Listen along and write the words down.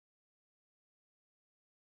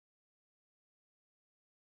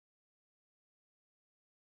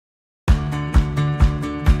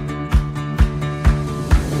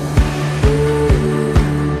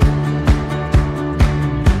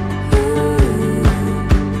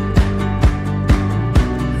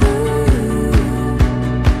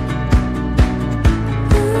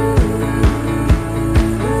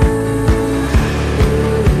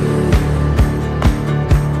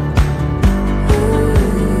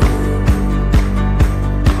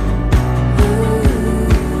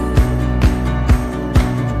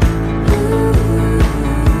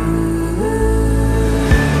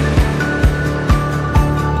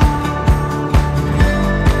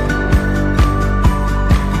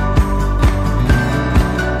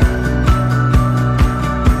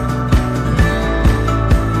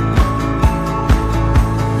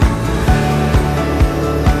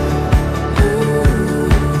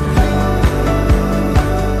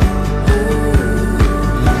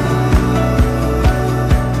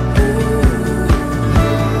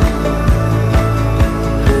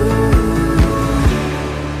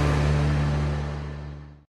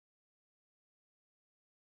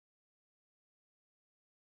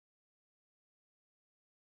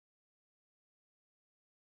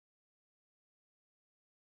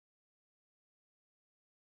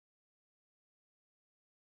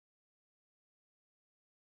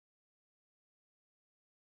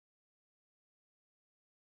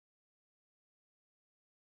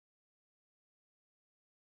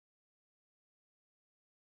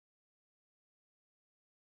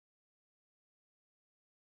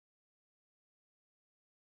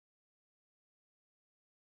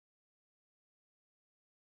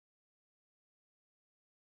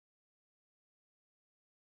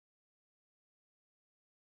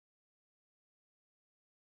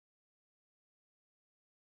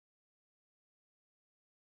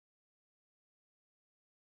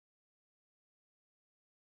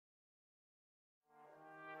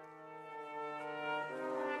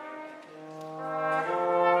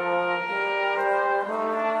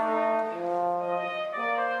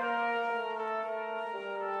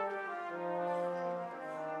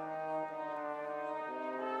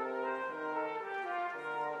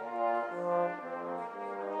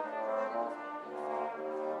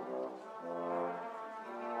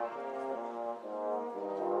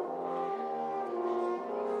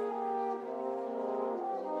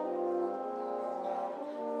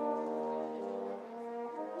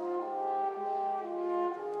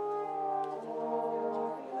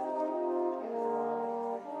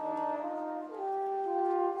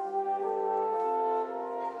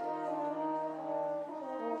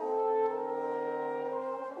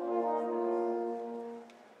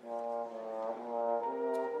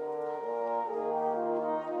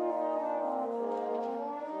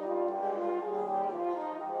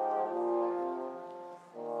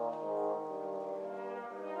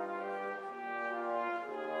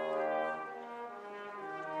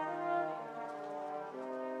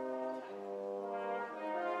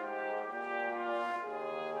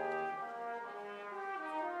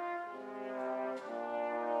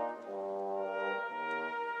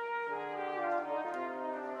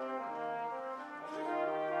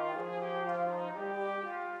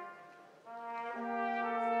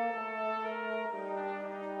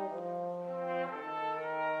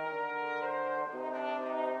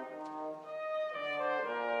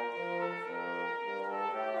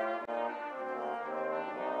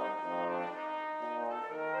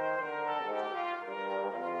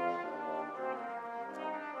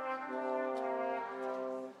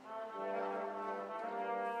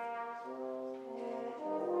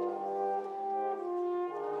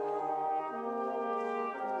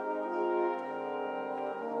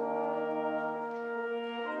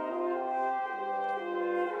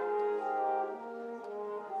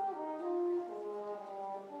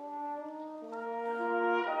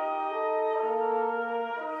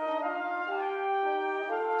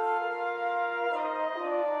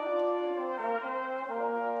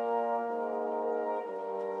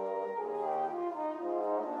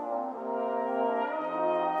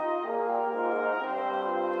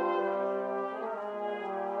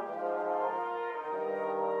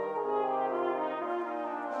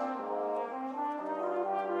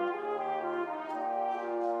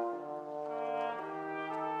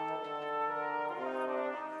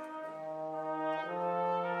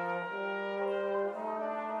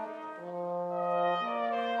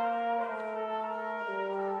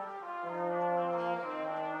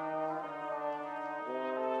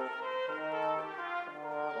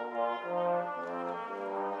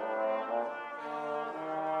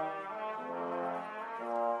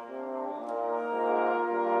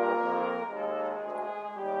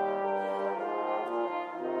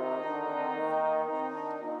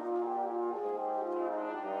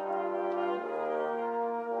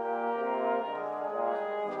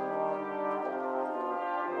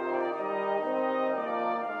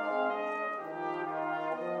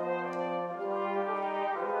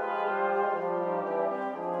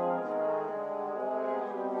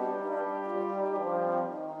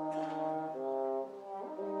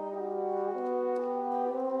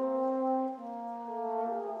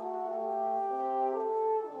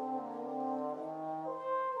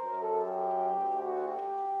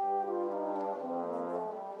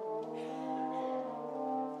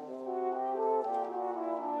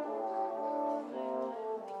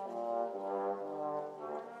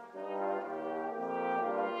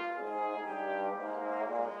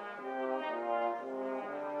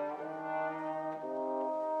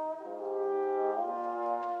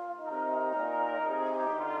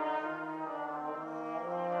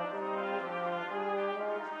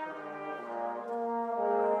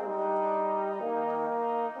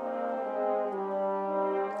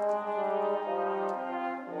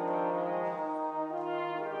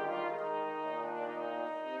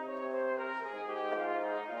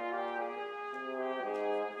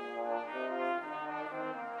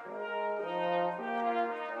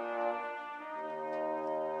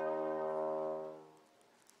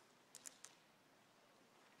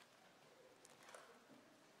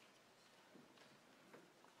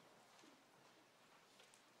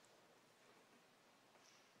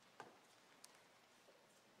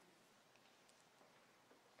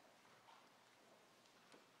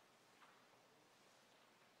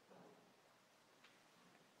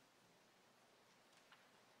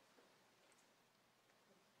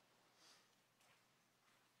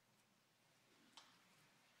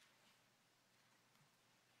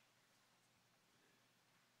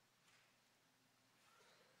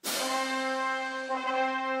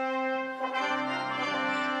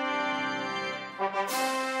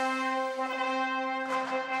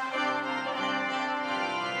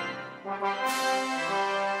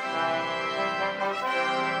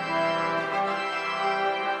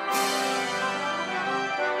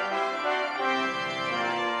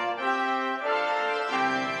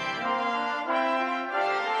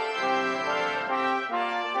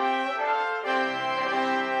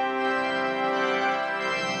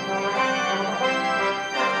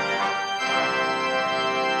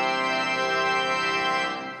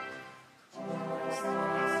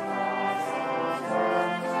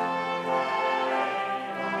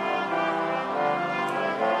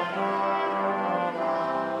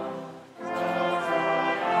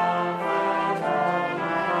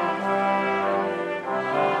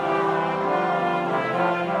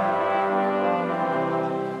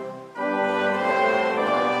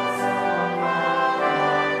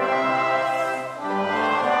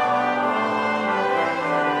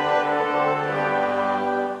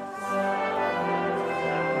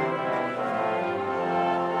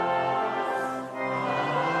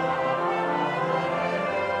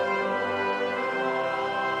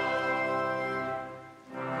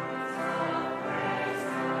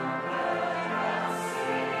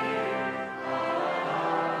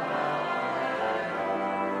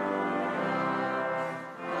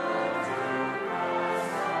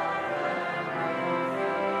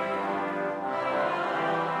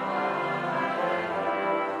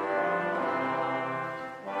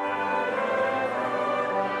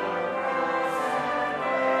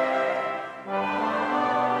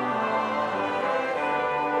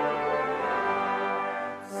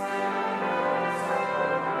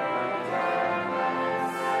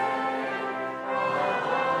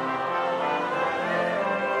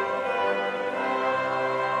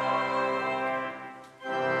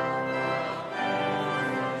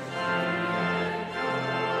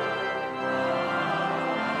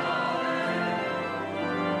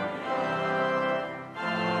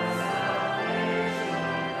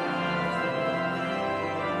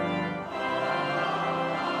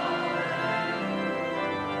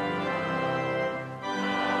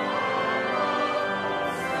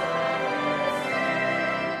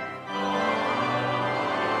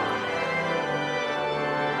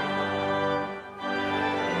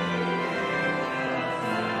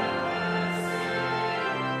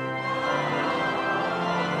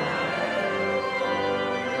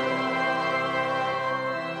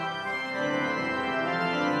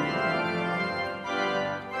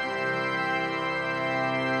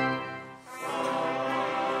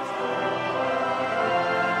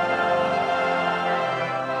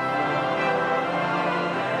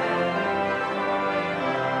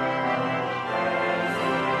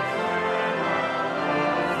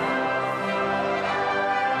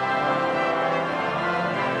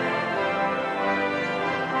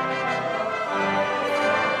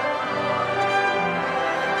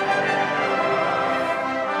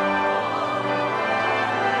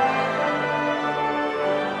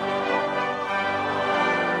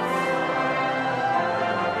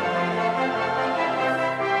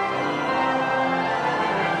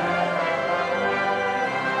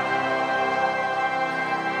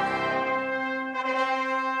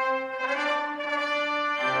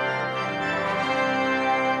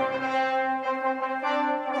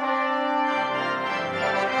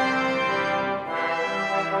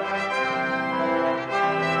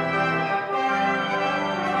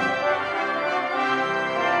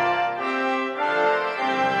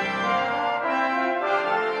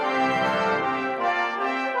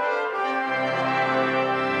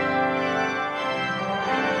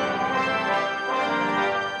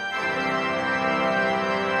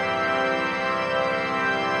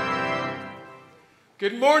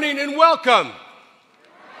Good morning and welcome.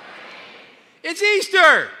 It's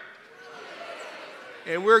Easter.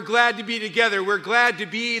 And we're glad to be together. We're glad to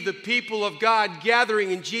be the people of God gathering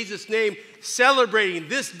in Jesus' name, celebrating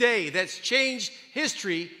this day that's changed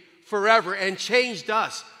history forever and changed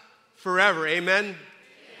us forever. Amen? Amen.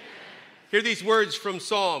 Hear these words from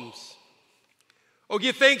Psalms. Oh,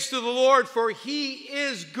 give thanks to the Lord, for he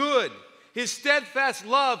is good. His steadfast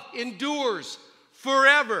love endures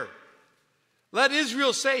forever. Let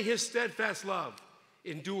Israel say his steadfast love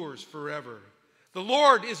endures forever. The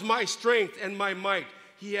Lord is my strength and my might.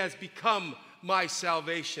 He has become my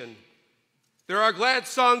salvation. There are glad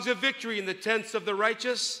songs of victory in the tents of the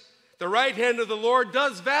righteous. The right hand of the Lord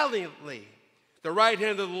does valiantly. The right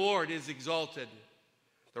hand of the Lord is exalted.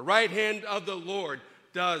 The right hand of the Lord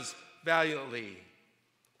does valiantly.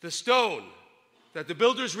 The stone that the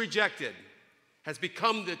builders rejected has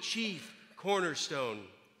become the chief cornerstone.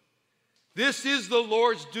 This is the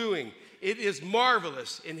Lord's doing. It is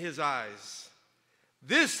marvelous in his eyes.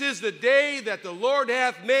 This is the day that the Lord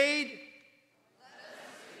hath made.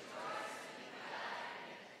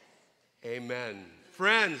 Amen.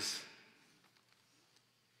 Friends,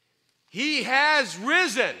 he has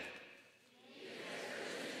risen.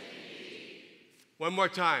 One more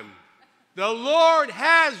time. The Lord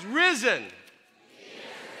has risen.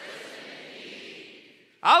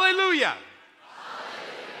 Hallelujah.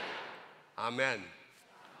 Amen.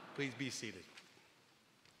 Please be seated.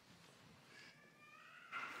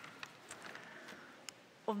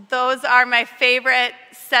 Well, those are my favorite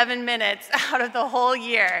 7 minutes out of the whole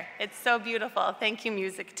year. It's so beautiful. Thank you,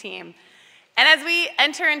 music team. And as we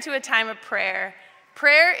enter into a time of prayer,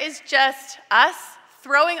 prayer is just us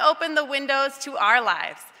throwing open the windows to our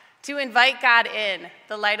lives to invite God in,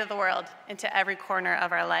 the light of the world, into every corner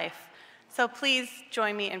of our life. So please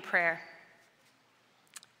join me in prayer.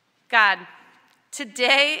 God,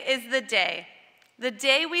 today is the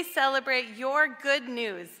day we celebrate your good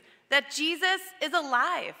news that Jesus is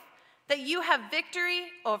alive, that you have victory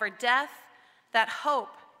over death, that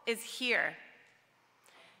hope is here.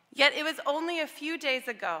 Yet it was only a few days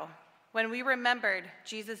ago when we remembered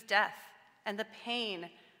Jesus' death and the pain,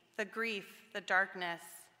 the grief, the darkness.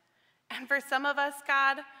 And for some of us,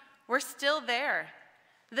 God, we're still there.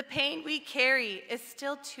 The pain we carry is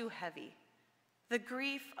still too heavy. The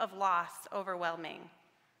grief of loss overwhelming.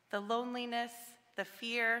 The loneliness, the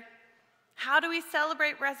fear. How do we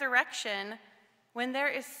celebrate resurrection when there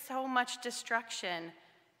is so much destruction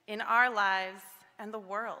in our lives and the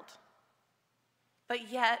world?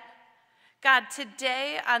 But yet, God,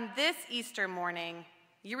 today on this Easter morning,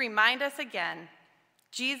 you remind us again,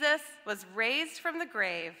 Jesus was raised from the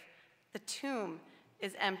grave. The tomb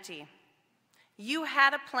is empty. You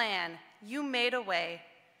had a plan. You made a way.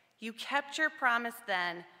 You kept your promise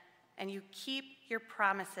then, and you keep your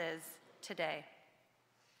promises today.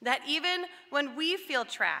 That even when we feel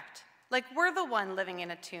trapped, like we're the one living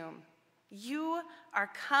in a tomb, you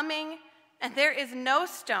are coming, and there is no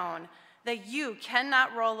stone that you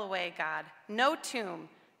cannot roll away, God. No tomb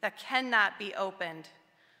that cannot be opened.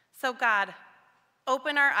 So God,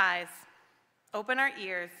 open our eyes, open our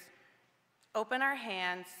ears, open our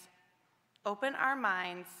hands, open our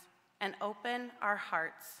minds, and open our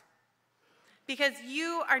hearts. Because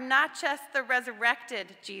you are not just the resurrected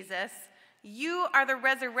Jesus, you are the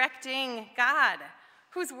resurrecting God,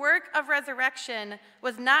 whose work of resurrection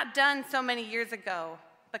was not done so many years ago,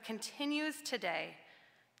 but continues today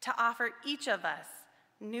to offer each of us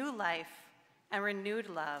new life and renewed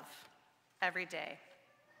love every day.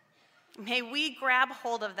 May we grab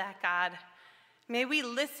hold of that, God. May we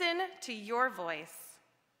listen to your voice.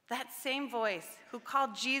 That same voice who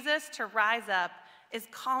called Jesus to rise up is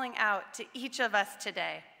calling out to each of us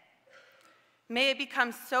today. May it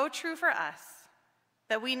become so true for us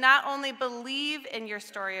that we not only believe in your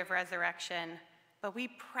story of resurrection, but we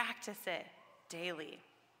practice it daily.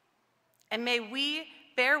 And may we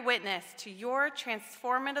bear witness to your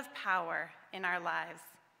transformative power in our lives.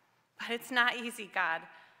 But it's not easy, God.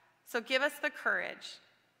 So give us the courage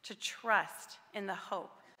to trust in the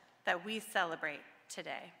hope that we celebrate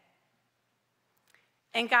today.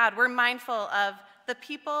 And God, we're mindful of the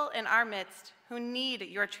people in our midst who need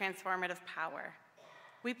your transformative power.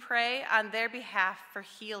 We pray on their behalf for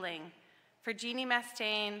healing, for Jeannie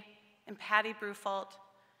Mastain and Patty Brufalt.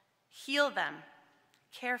 Heal them,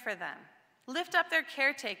 care for them, lift up their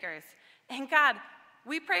caretakers. And God,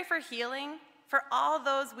 we pray for healing for all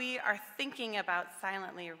those we are thinking about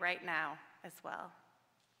silently right now as well.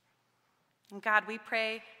 And God, we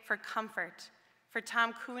pray for comfort for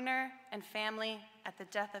Tom Cooner and family at the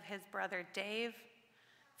death of his brother Dave,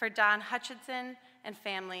 for Don Hutchinson and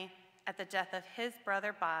family at the death of his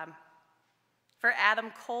brother Bob, for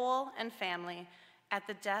Adam Cole and family at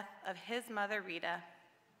the death of his mother Rita,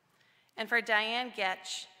 and for Diane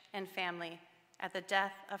Getch and family at the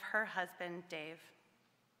death of her husband Dave.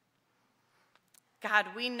 God,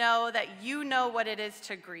 we know that you know what it is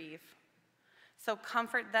to grieve, so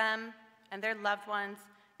comfort them and their loved ones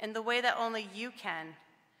in the way that only you can,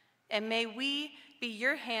 and may we be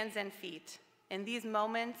your hands and feet in these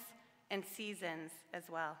moments and seasons as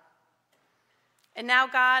well. And now,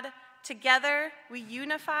 God, together we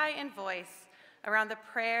unify in voice around the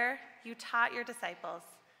prayer you taught your disciples,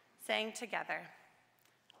 saying together,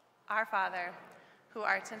 Our Father, who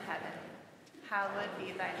art in heaven, hallowed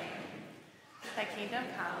be thy name. Thy kingdom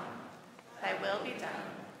come, thy will be done,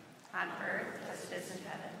 on earth as it is in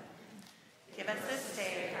heaven. Give us this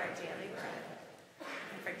day our daily bread,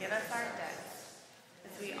 and forgive us our debts,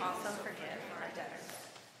 as we also forgive our debtors.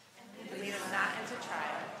 And lead us not into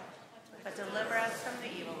trial, but deliver us from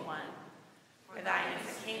the evil one. For thine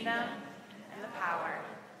is the kingdom, and the power,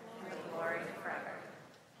 and the glory forever.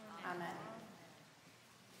 Amen.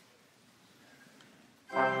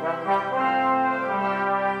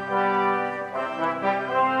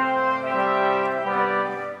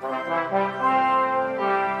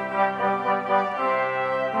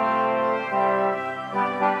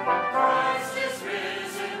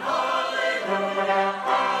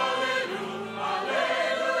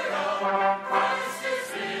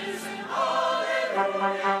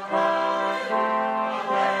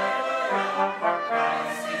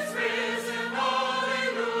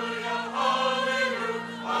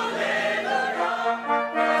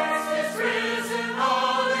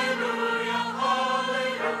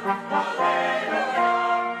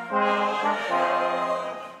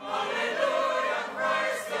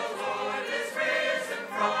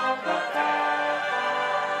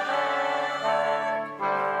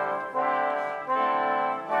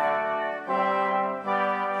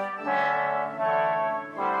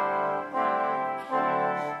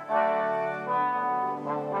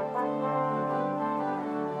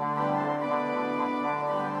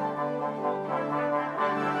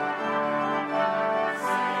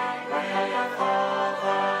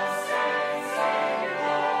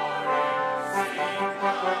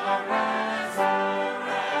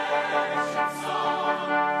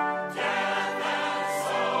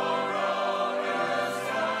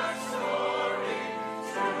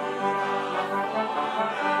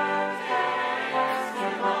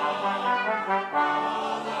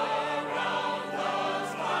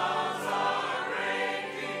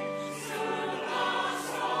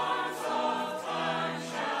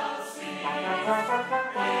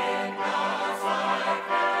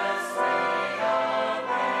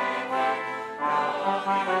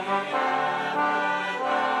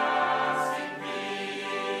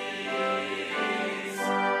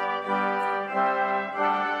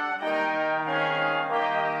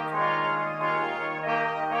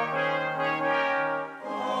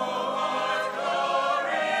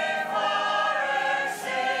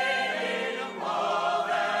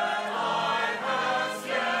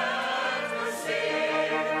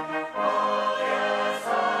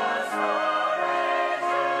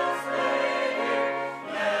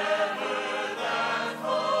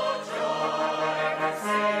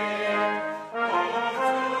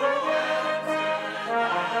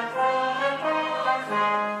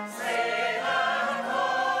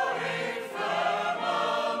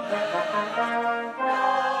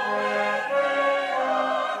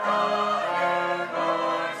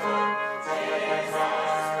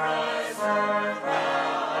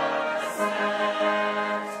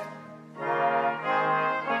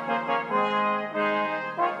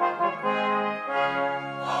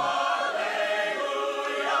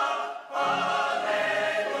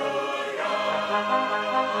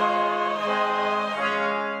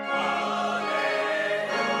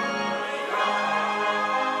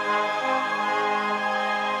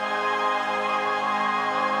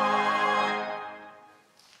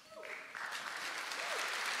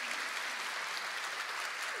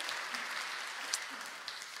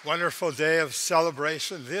 Wonderful day of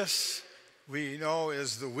celebration. This, we know,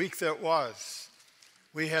 is the week that was.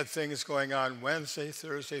 We had things going on Wednesday,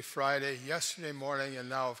 Thursday, Friday, yesterday morning, and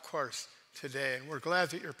now, of course, today. And we're glad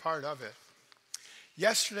that you're part of it.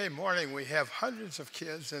 Yesterday morning, we have hundreds of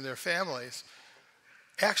kids and their families.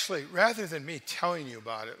 Actually, rather than me telling you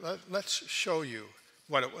about it, let's show you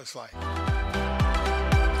what it was like.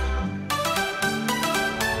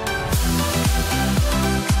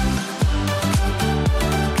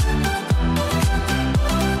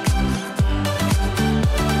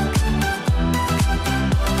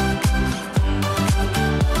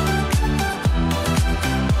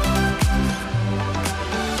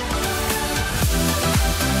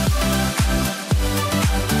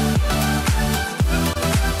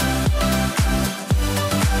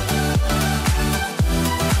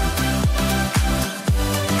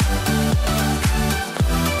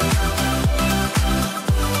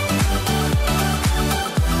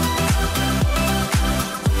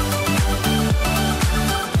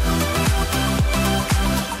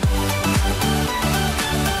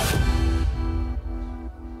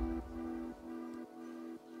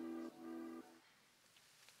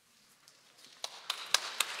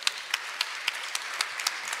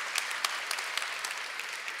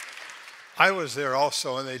 I was there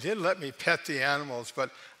also, and they did let me pet the animals, but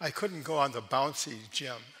I couldn't go on the bouncy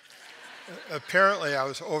gym. Apparently, I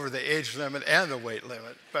was over the age limit and the weight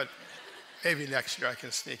limit, but maybe next year I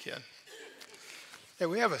can sneak in. Hey,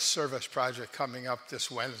 we have a service project coming up this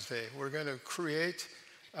Wednesday. We're going to create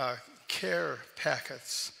care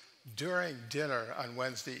packets during dinner on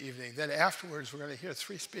Wednesday evening. Then afterwards, we're going to hear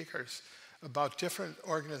 3 speakers about different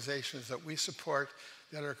organizations that we support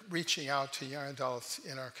that are reaching out to young adults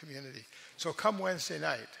in our community. So come Wednesday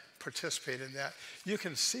night, participate in that. You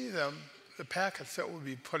can see them, the packets that we'll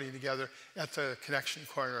be putting together at the Connection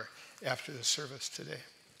Corner after the service today.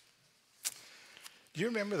 Do you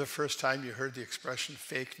remember the first time you heard the expression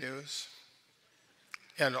fake news?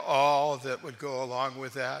 And all that would go along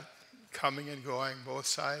with that, coming and going, both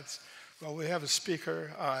sides? Well, we have a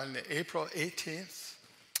speaker on April 18th,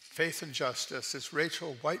 Faith and Justice. It's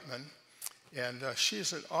Rachel Whiteman, and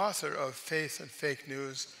she's an author of Faith and Fake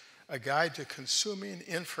News, a guide to consuming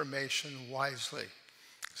information wisely.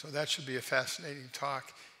 So that should be a fascinating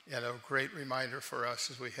talk and a great reminder for us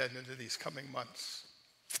as we head into these coming months.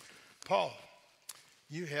 Paul,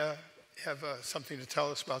 you have something to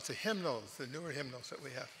tell us about the hymnals, the newer hymnals that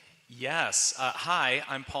we have. Yes. Hi,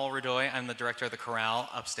 I'm Paul Radoy. I'm the director of the chorale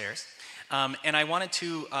upstairs. And I wanted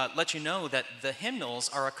to let you know that the hymnals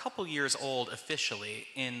are a couple years old officially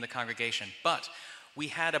in the congregation, but we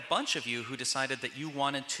had a bunch of you who decided that you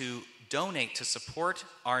wanted to donate to support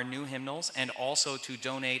our new hymnals and also to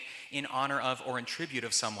donate in honor of or in tribute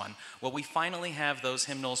of someone. Well, we finally have those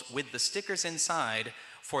hymnals with the stickers inside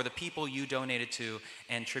for the people you donated to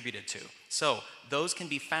and tributed to. So those can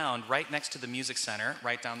be found right next to the music center,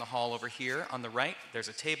 right down the hall over here on the right. There's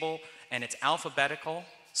a table and it's alphabetical,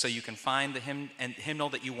 so you can find the hymnal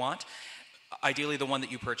that you want, ideally the one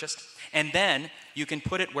that you purchased. And then you can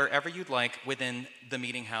put it wherever you'd like within the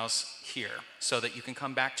meeting house here so that you can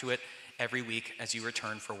come back to it every week as you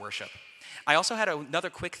return for worship. I also had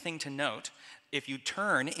another quick thing to note. If you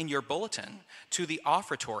turn in your bulletin to the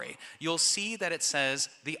offertory, you'll see that it says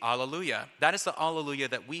the Alleluia. That is the Alleluia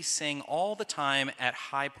that we sing all the time at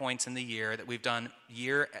high points in the year that we've done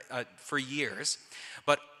for years.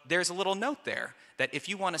 But there's a little note there that if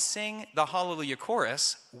you want to sing the Hallelujah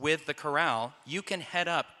chorus with the chorale, you can head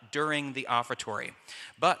up during the offertory.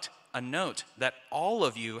 But a note that all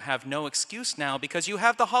of you have no excuse now because you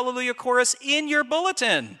have the Hallelujah chorus in your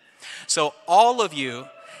bulletin. So all of you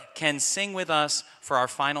can sing with us for our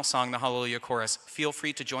final song, the Hallelujah Chorus. Feel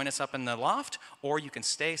free to join us up in the loft, or you can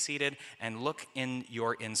stay seated and look in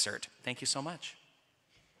your insert. Thank you so much.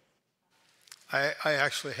 I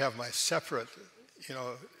actually have my separate,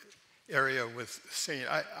 area with singing.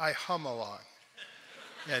 I hum along,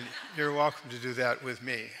 and you're welcome to do that with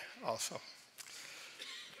me also.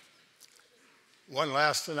 One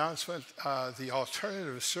last announcement, the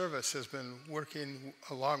alternative service has been working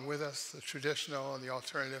along with us, the traditional and the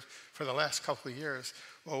alternative, for the last couple of years.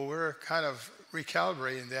 Well, we're kind of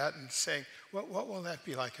recalibrating that and saying, what will that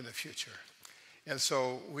be like in the future? And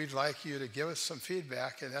so we'd like you to give us some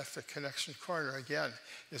feedback, and that's the Connection Corner, again,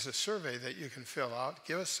 is a survey that you can fill out.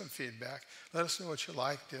 Give us some feedback. Let us know what you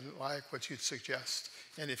liked, didn't like, what you'd suggest,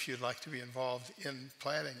 and if you'd like to be involved in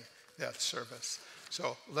planning that service.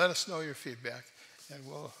 So let us know your feedback, and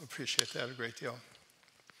we'll appreciate that a great deal.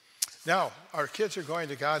 Now, our kids are going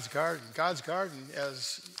to God's Garden. God's Garden,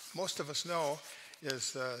 as most of us know,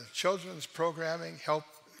 is children's programming, help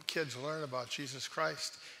kids learn about Jesus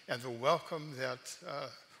Christ and the welcome that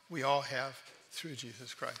we all have through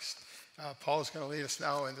Jesus Christ. Paul's going to lead us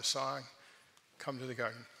now in the song, Come to the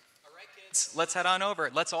Garden. All right, kids, let's head on over.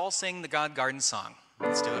 Let's all sing the God Garden song.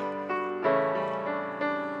 Let's do it.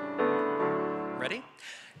 Ready?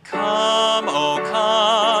 Come, oh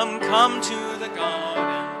come, come to the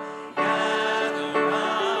garden. Gather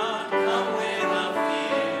round, come without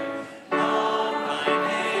fear. Love thy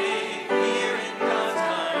name, here in God's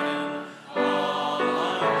garden. All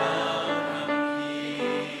are welcome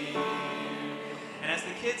here. And as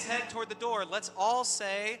the kids head toward the door, let's all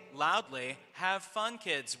say loudly, have fun,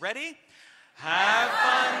 kids. Ready? Have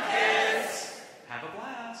fun, kids. Have a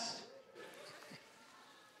blast.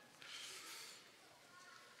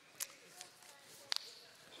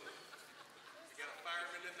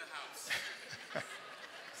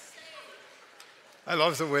 I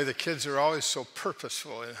love the way the kids are always so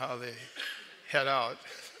purposeful in how they head out.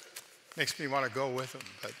 Makes me want to go with them,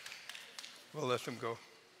 but we'll let them go.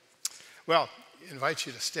 Well, I invite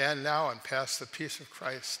you to stand now and pass the peace of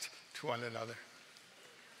Christ to one another.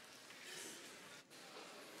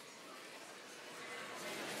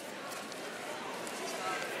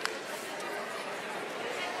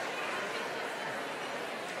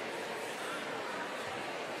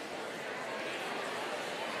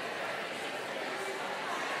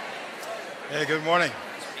 Hey, good morning.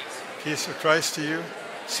 Peace of Christ to you.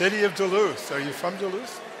 City of Duluth. Are you from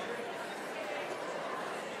Duluth?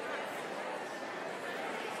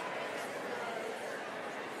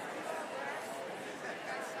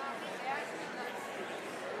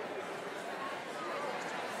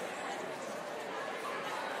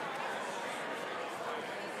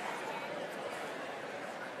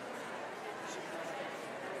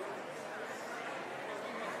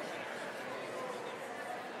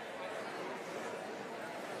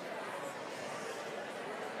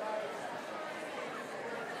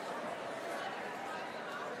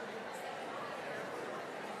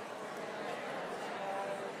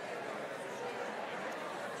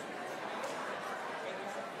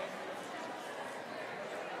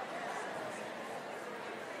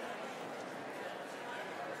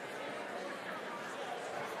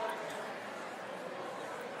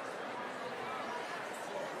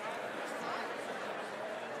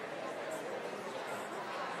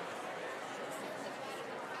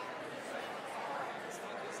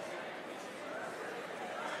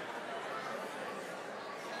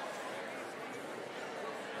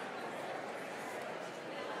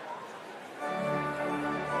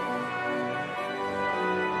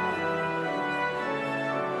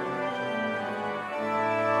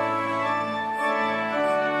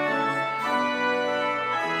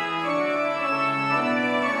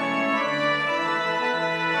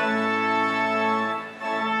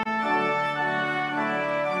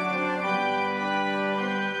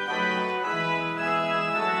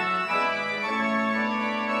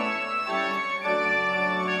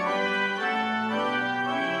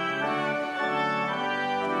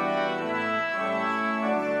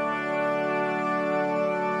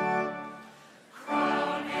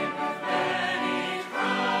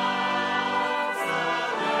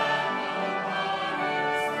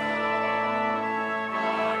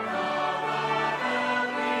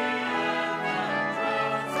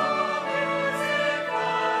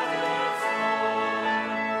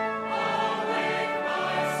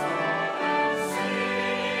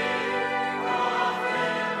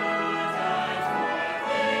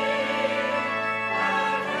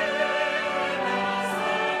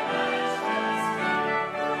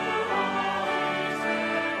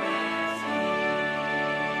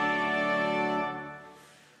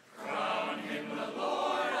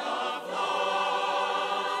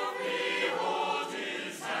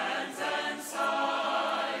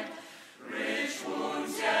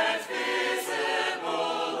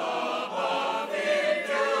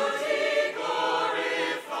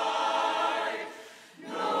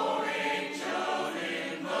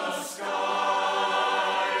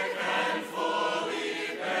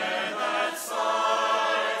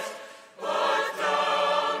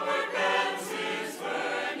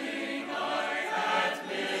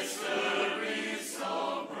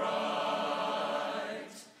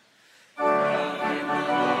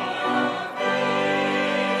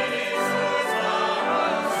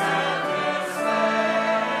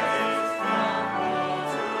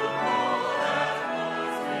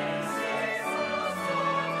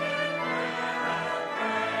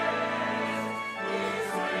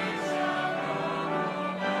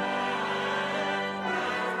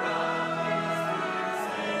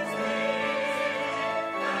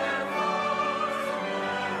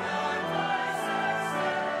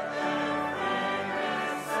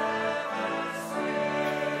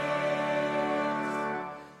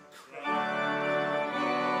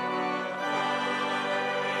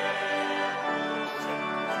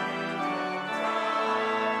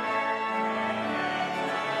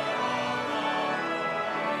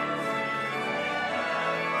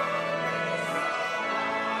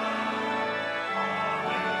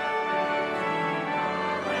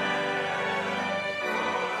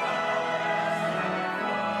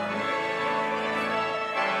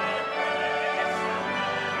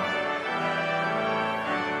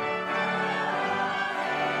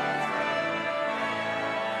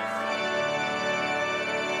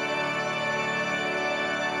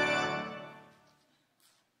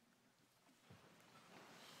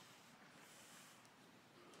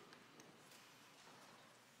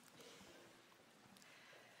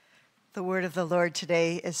 The word of the Lord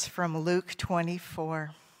today is from Luke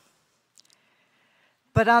 24.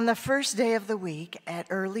 But on the first day of the week, at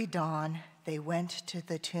early dawn, they went to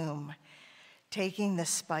the tomb. Taking the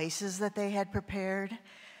spices that they had prepared,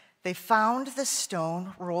 they found the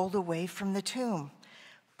stone rolled away from the tomb.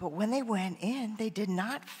 But when they went in, they did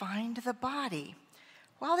not find the body.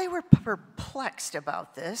 While they were perplexed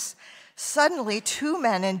about this, suddenly 2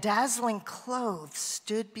 men in dazzling clothes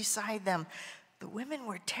stood beside them. The women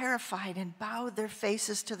were terrified and bowed their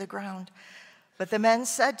faces to the ground. But the men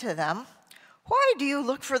said to them, "Why do you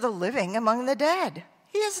look for the living among the dead?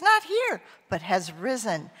 He is not here, but has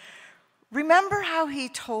risen. Remember how he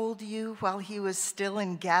told you while he was still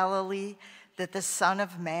in Galilee that the Son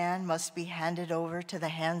of Man must be handed over to the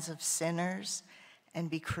hands of sinners and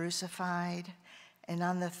be crucified, and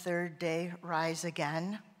on the third day rise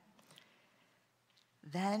again?"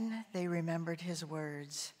 Then they remembered his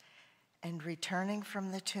words, and returning from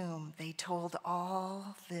the tomb, they told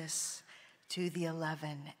all this to the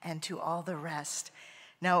 11 and to all the rest.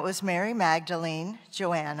 Now it was Mary Magdalene,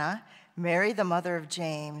 Joanna, Mary the mother of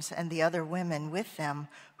James, and the other women with them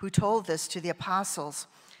who told this to the apostles.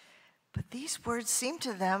 But these words seemed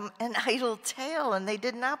to them an idle tale, and they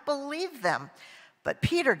did not believe them. But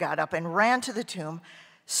Peter got up and ran to the tomb.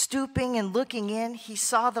 Stooping and looking in, he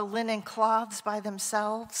saw the linen cloths by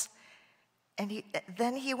themselves, and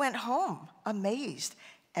then he went home, amazed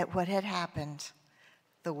at what had happened.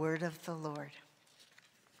 The word of the Lord.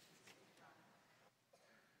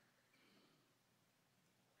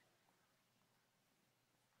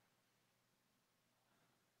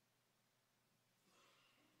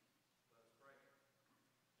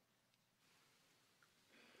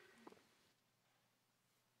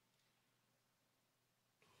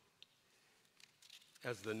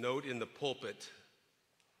 As the note in the pulpit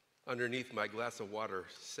underneath my glass of water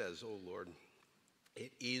says, "O Lord,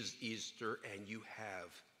 it is Easter and you have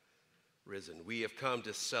risen." We have come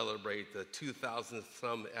to celebrate the 2000th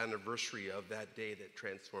anniversary of that day that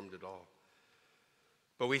transformed it all.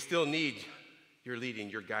 But we still need your leading,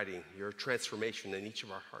 your guiding, your transformation in each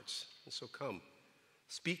of our hearts. And so come,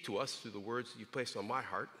 speak to us through the words that you've placed on my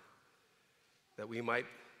heart, that we might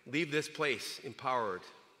leave this place empowered,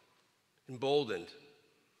 emboldened,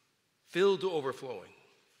 filled to overflowing,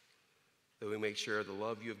 that we make share the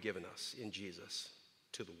love you have given us in Jesus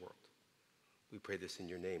to the world. We pray this in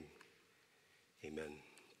your name. Amen.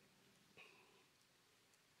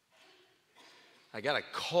 I got to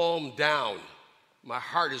calm down. My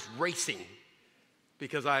heart is racing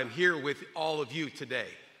because I'm here with all of you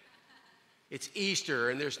today. It's Easter,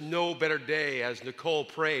 and there's no better day, as Nicole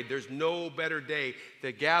prayed, there's no better day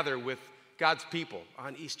to gather with God's people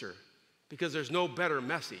on Easter, because there's no better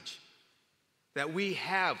message that we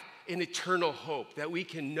have an eternal hope that we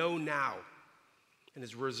can know now and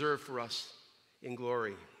is reserved for us in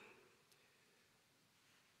glory.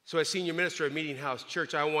 So as senior minister at Meeting House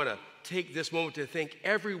Church, I want to take this moment to thank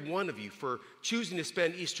every one of you for choosing to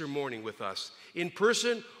spend Easter morning with us, in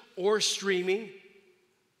person or streaming.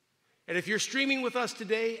 And if you're streaming with us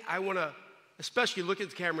today, I want to especially look at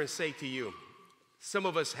the camera and say to you, some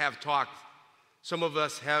of us have talked, some of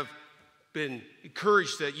us have been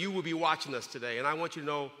encouraged that you will be watching us today. And I want you to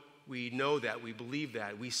know we know that, we believe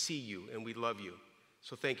that, we see you, and we love you.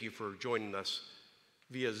 So thank you for joining us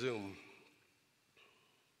via Zoom.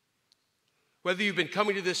 Whether you've been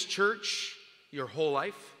coming to this church your whole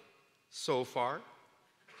life so far,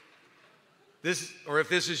 or if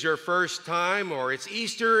this is your first time, or it's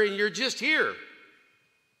Easter and you're just here,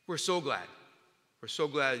 we're so glad. We're so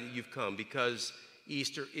glad that you've come, because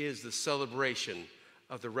Easter is the celebration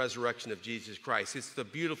of the resurrection of Jesus Christ. It's the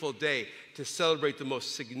beautiful day to celebrate the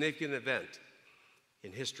most significant event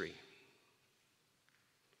in history.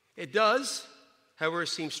 It does, however,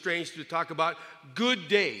 seem strange to talk about good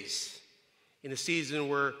days in a season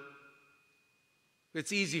where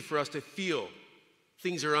it's easy for us to feel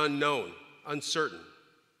things are unknown, uncertain,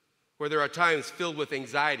 where there are times filled with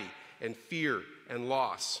anxiety and fear and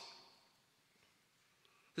loss.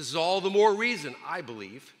 This is all the more reason, I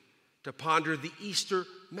believe, to ponder the Easter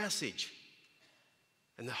message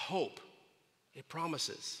and the hope it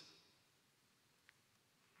promises.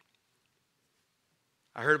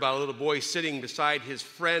 I heard about a little boy sitting beside his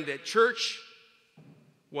friend at church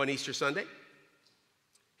one Easter Sunday.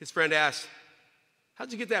 His friend asked,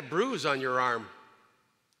 "How'd you get that bruise on your arm?"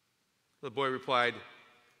 The boy replied,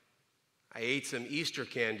 "I ate some Easter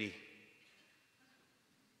candy."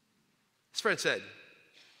 His friend said,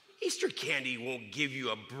 "Easter candy won't give you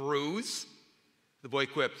a bruise." The boy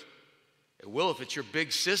quipped, "It will if it's your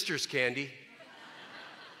big sister's candy."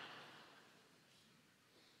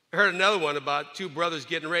 I heard another one about two brothers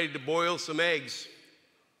getting ready to boil some eggs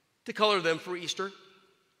to color them for Easter.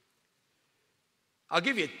 "I'll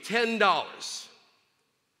give you $10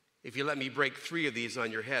 if you let me break 3 of these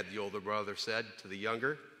on your head," the older brother said to the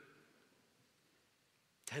younger.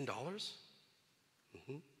 $10?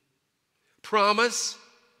 Mm-hmm. Promise?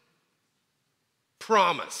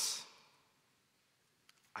 Promise.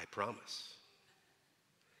 I promise.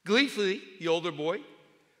 Gleefully, the older boy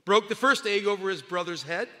broke the first egg over his brother's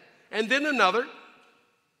head, and then another.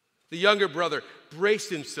 The younger brother braced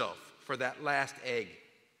himself for that last egg.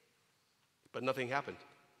 But nothing happened.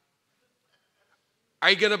 Are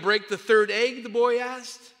you going to break the third egg, the boy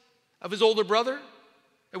asked of his older brother?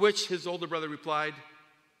 At which his older brother replied,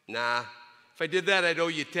 nah, if I did that, I'd owe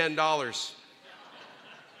you $10.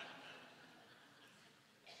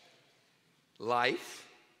 Life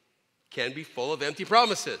can be full of empty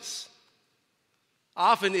promises.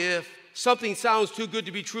 Often, if something sounds too good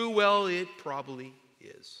to be true, well, it probably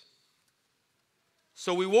is.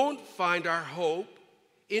 So we won't find our hope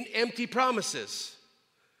in empty promises.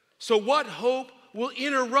 So what hope will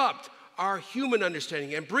interrupt our human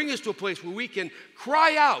understanding and bring us to a place where we can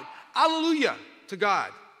cry out, hallelujah, to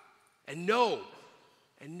God and know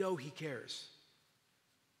He cares?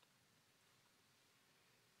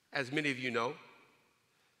 As many of you know,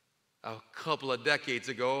 a couple of decades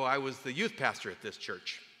ago, I was the youth pastor at this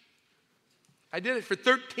church. I did it for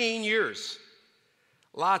 13 years.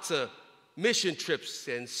 Lots of mission trips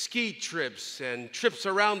and ski trips and trips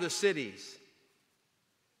around the cities.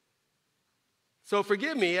 So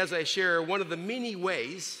forgive me as I share one of the many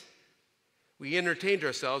ways we entertained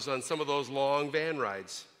ourselves on some of those long van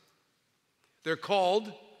rides. They're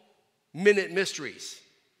called Minute Mysteries.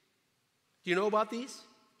 Do you know about these?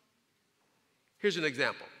 Here's an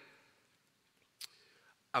example.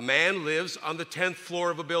 A man lives on the 10th floor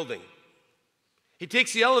of a building. He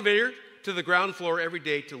takes the elevator to the ground floor every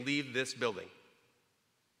day to leave this building.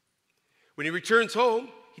 When he returns home,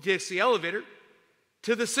 he takes the elevator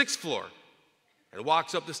to the 6th floor and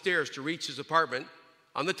walks up the stairs to reach his apartment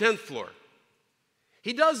on the 10th floor.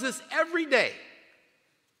 He does this every day,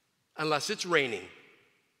 unless it's raining.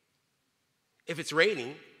 If it's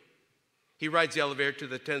raining, he rides the elevator to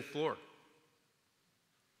the 10th floor.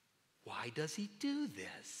 Why does he do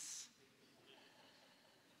this?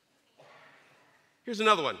 Here's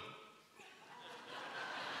another one.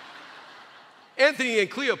 Antony and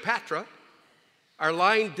Cleopatra are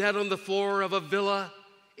lying dead on the floor of a villa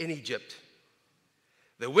in Egypt.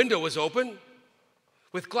 The window was open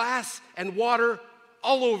with glass and water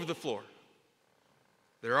all over the floor.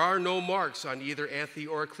 There are no marks on either Antony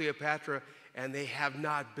or Cleopatra, and they have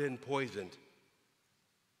not been poisoned.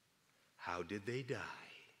 How did they die?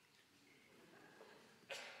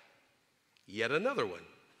 Yet another one.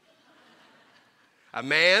 A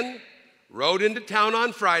man rode into town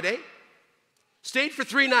on Friday, stayed for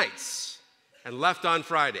 3 nights, and left on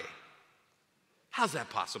Friday. How's that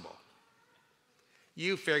possible?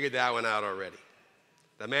 You figured that one out already.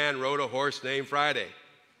 The man rode a horse named Friday.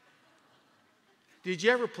 Did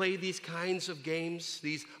you ever play these kinds of games,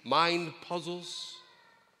 these mind puzzles?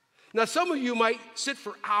 Now, some of you might sit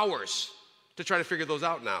for hours to try to figure those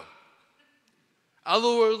out now.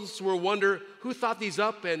 Others will wonder who thought these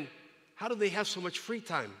up and how do they have so much free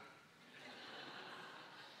time?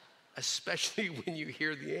 Especially when you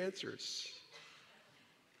hear the answers.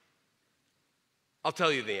 I'll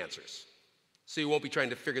tell you the answers, so you won't be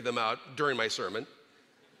trying to figure them out during my sermon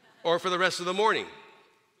or for the rest of the morning.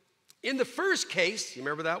 In the first case, you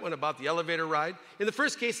remember that one about the elevator ride? In the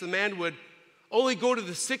first case, the man would only go to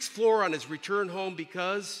the 6th floor on his return home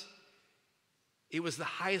because it was the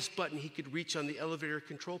highest button he could reach on the elevator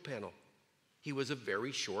control panel. He was a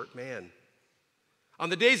very short man. On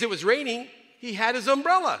the days it was raining, he had his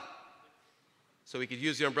umbrella, so he could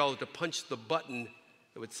use the umbrella to punch the button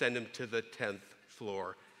that would send him to the 10th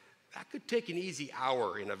floor. That could take an easy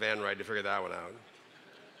hour in a van ride to figure that one out.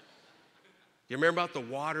 You remember about the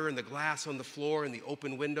water and the glass on the floor and the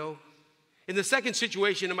open window? In the second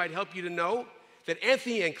situation, it might help you to know that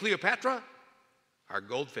Antony and Cleopatra are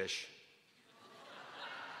goldfish.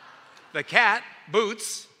 The cat,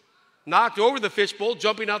 Boots, knocked over the fishbowl,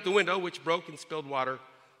 jumping out the window, which broke and spilled water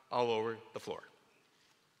all over the floor.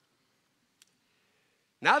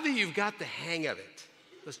 Now that you've got the hang of it,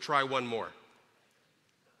 let's try one more.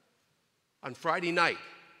 On Friday night,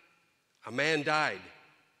 a man died,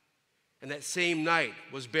 and that same night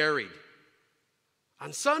was buried.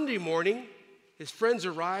 On Sunday morning, his friends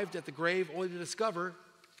arrived at the grave only to discover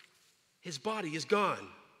his body is gone.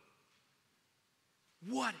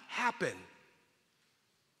 What happened?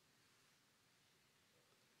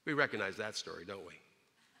 We recognize that story, don't we?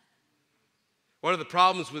 One of the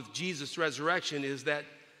problems with Jesus' resurrection is that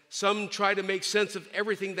some try to make sense of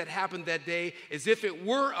everything that happened that day as if it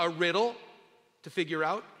were a riddle to figure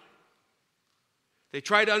out. They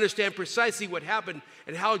try to understand precisely what happened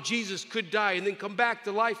and how Jesus could die and then come back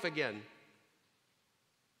to life again.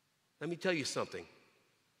 Let me tell you something,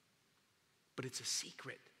 but it's a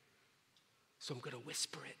secret, so I'm going to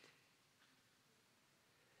whisper it.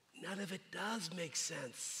 None of it does make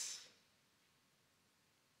sense.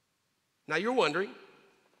 Now you're wondering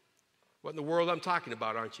what in the world I'm talking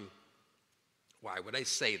about, aren't you? Why would I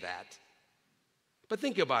say that? But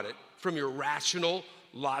think about it from your rational,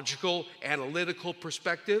 logical, analytical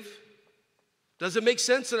perspective. Does it make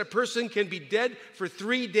sense that a person can be dead for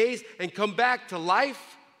 3 days and come back to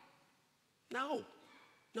life? No,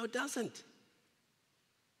 it doesn't.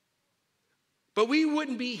 But we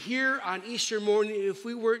wouldn't be here on Easter morning if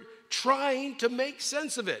we were trying to make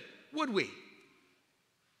sense of it, would we?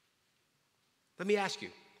 Let me ask you,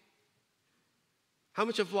 how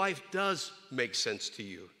much of life does make sense to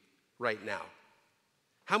you right now?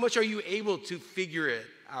 How much are you able to figure it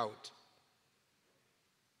out?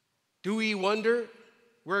 Do we wonder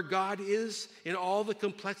where God is in all the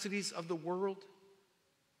complexities of the world?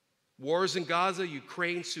 Wars in Gaza,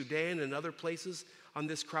 Ukraine, Sudan, and other places on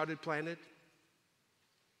this crowded planet?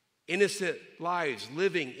 Innocent lives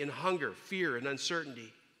living in hunger, fear, and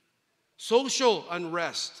uncertainty. Social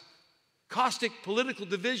unrest, caustic political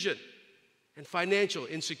division, and financial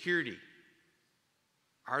insecurity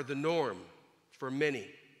are the norm for many.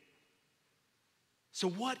 So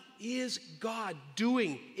what is God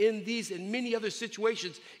doing in these and many other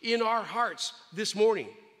situations in our hearts this morning?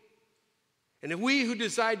 And if we who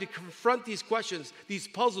decide to confront these questions, these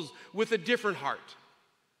puzzles, with a different heart,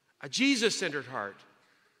 a Jesus-centered heart,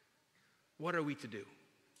 what are we to do?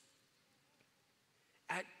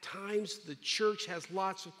 At times, the church has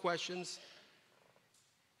lots of questions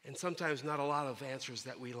and sometimes not a lot of answers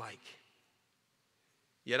that we like.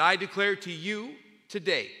 Yet I declare to you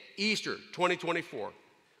today, Easter 2024,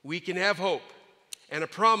 we can have hope and a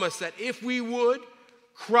promise that if we would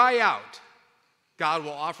cry out, God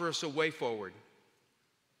will offer us a way forward.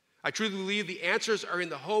 I truly believe the answers are in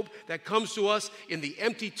the hope that comes to us in the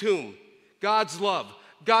empty tomb, God's love,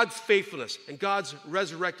 God's faithfulness, and God's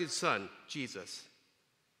resurrected Son, Jesus.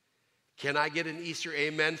 Can I get an Easter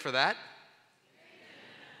amen for that?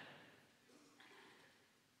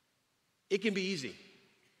 It can be easy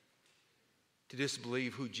to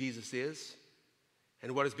disbelieve who Jesus is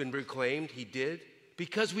and what has been proclaimed he did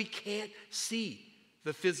because we can't see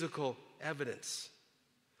the physical evidence.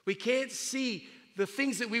 We can't see the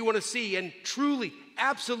things that we want to see and truly,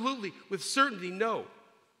 absolutely, with certainty know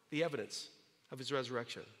the evidence of his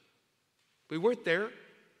resurrection. We weren't there,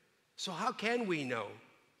 so how can we know?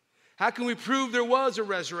 How can we prove there was a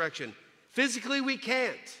resurrection? Physically, we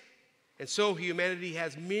can't. And so humanity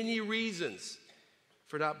has many reasons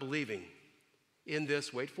for not believing in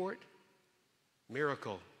this, wait for it,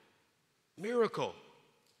 miracle. Miracle.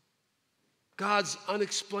 God's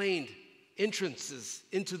unexplained entrances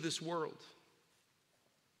into this world.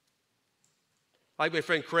 Like my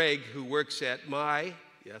friend Craig, who works at my,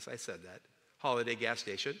 yes, I said that, Holiday gas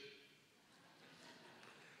station,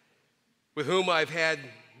 with whom I've had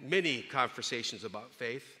many conversations about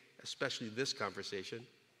faith, especially this conversation.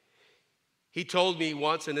 He told me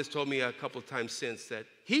once, and has told me a couple of times since, that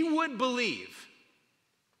he would believe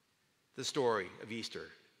the story of Easter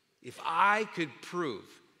if I could prove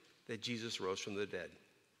that Jesus rose from the dead.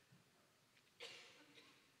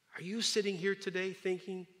 Are you sitting here today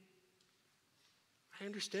thinking, I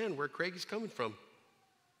understand where Craig is coming from?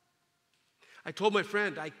 I told my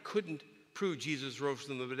friend I couldn't prove Jesus rose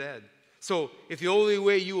from the dead. So if the only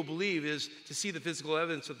way you will believe is to see the physical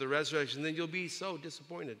evidence of the resurrection, then you'll be so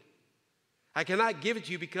disappointed. I cannot give it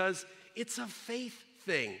to you because it's a faith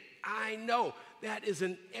thing. I know that is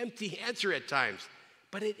an empty answer at times,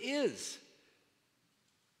 but it is.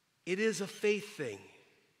 It is a faith thing.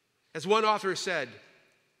 As one author said,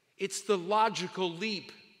 it's the logical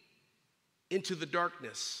leap into the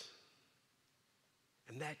darkness.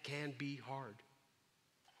 And that can be hard.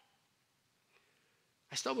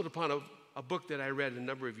 I stumbled upon a book that I read a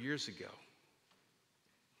number of years ago.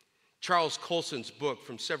 Charles Colson's book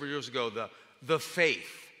from several years ago, The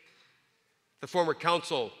Faith. The former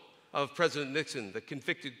counsel of President Nixon, the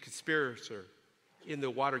convicted conspirator in the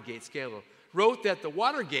Watergate scandal, wrote that the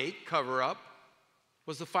Watergate cover-up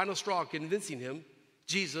was the final straw convincing him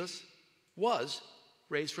Jesus was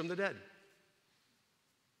raised from the dead.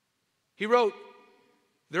 He wrote,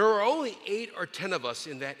 there were only 8 or 10 of us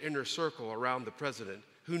in that inner circle around the president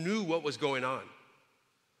who knew what was going on.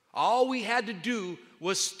 All we had to do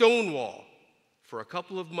was stonewall for a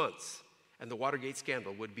couple of months, and the Watergate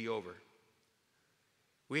scandal would be over.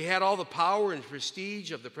 We had all the power and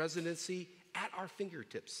prestige of the presidency at our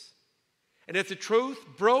fingertips. And if the truth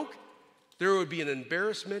broke, there would be an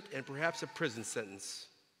embarrassment and perhaps a prison sentence.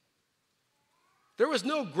 There was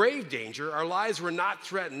no grave danger. Our lives were not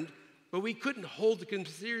threatened, but we couldn't hold the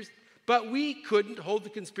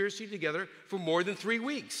conspiracy together for more than 3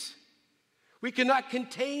 weeks. We could not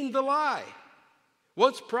contain the lie.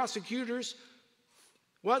 Once prosecutors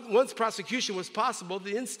Once prosecution was possible,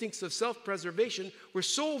 the instincts of self-preservation were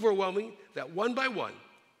so overwhelming that one by one,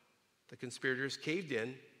 the conspirators caved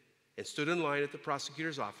in and stood in line at the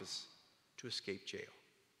prosecutor's office to escape jail.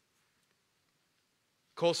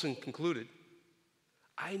 Colson concluded,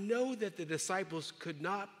 I know that the disciples could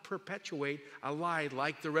not perpetuate a lie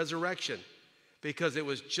like the resurrection because it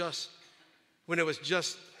was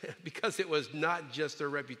not just their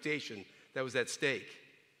reputation that was at stake.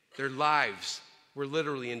 Their lives were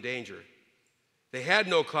literally in danger. They had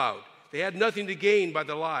no clout. They had nothing to gain by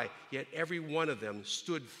the lie, yet every one of them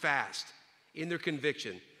stood fast in their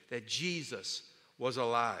conviction that Jesus was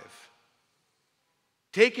alive.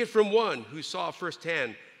 Take it from one who saw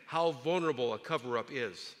firsthand how vulnerable a cover-up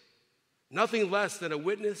is. Nothing less than a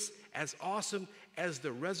witness as awesome as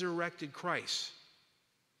the resurrected Christ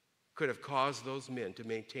could have caused those men to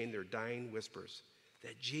maintain their dying whispers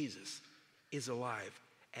that Jesus is alive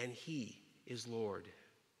and he is Lord.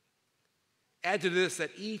 Add to this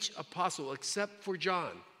that each apostle, except for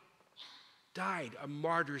John, died a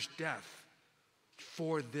martyr's death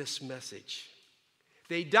for this message.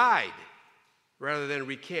 They died rather than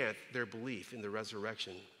recant their belief in the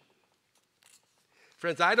resurrection.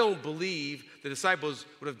 Friends, I don't believe the disciples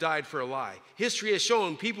would have died for a lie. History has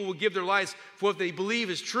shown people will give their lives for what they believe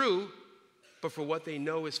is true, but for what they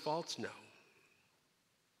know is false now.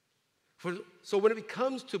 So when it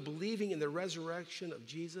comes to believing in the resurrection of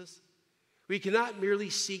Jesus, we cannot merely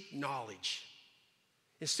seek knowledge.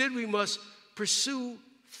 Instead, we must pursue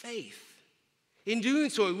faith. In doing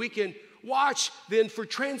so, we can watch then for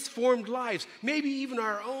transformed lives, maybe even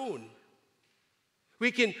our own.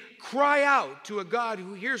 We can cry out to a God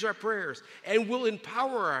who hears our prayers and will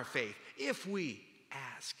empower our faith if we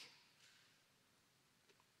ask.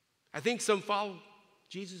 I think some follow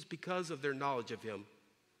Jesus because of their knowledge of him.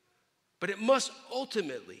 But it must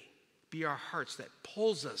ultimately be our hearts that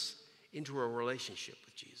pulls us into a relationship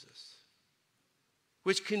with Jesus,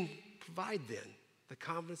 which can provide then the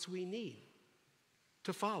confidence we need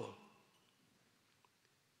to follow.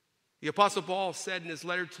 The Apostle Paul said in his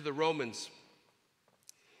letter to the Romans,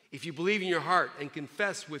 if you believe in your heart and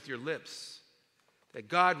confess with your lips that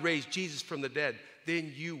God raised Jesus from the dead,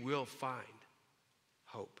 then you will find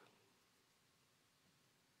hope.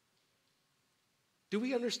 Do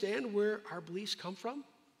we understand where our beliefs come from?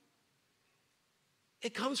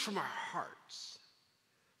 It comes from our hearts.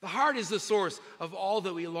 The heart is the source of all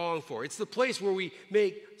that we long for. It's the place where we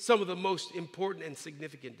make some of the most important and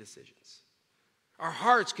significant decisions. Our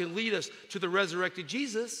hearts can lead us to the resurrected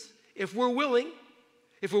Jesus if we're willing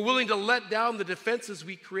to let down the defenses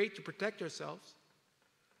we create to protect ourselves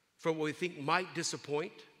from what we think might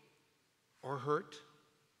disappoint or hurt.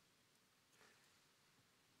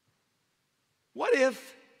 What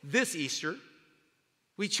if this Easter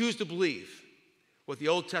we choose to believe what the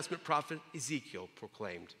Old Testament prophet Ezekiel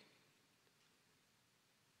proclaimed?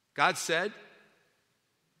 God said,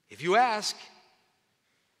 if you ask,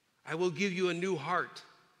 I will give you a new heart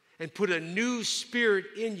and put a new spirit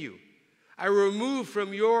in you. I will remove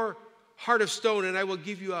from your heart of stone and I will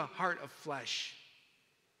give you a heart of flesh.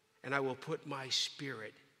 And I will put my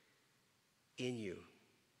spirit in you.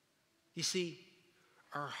 You see,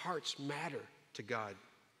 our hearts matter to God.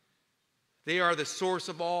 They are the source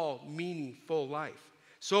of all meaningful life.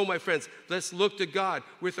 So, my friends, let's look to God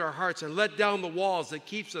with our hearts and let down the walls that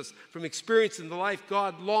keeps us from experiencing the life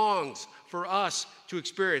God longs for us to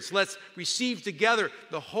experience. Let's receive together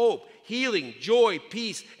the hope, healing, joy,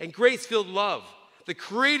 peace, and grace-filled love the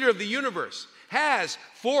Creator of the universe has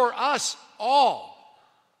for us all.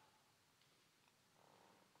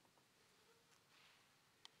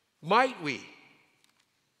 Might we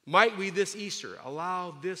this Easter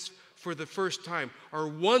allow this for the first time or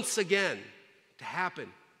once again to happen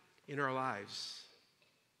in our lives?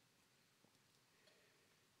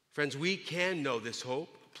 Friends, we can know this hope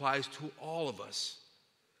applies to all of us,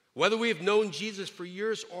 whether we have known Jesus for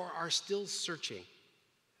years or are still searching,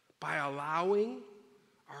 by allowing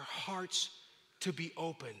our hearts to be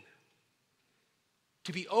open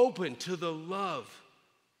to the love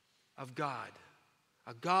of God,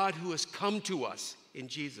 a God who has come to us in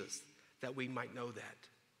Jesus, that we might know that.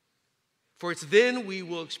 For it's then we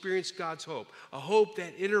will experience God's hope, a hope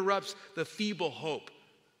that interrupts the feeble hope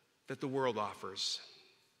that the world offers.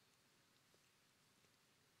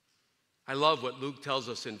 I love what Luke tells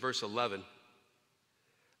us in verse 11.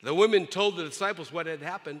 The women told the disciples what had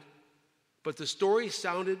happened, but the story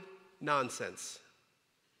sounded nonsense,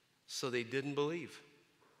 so they didn't believe.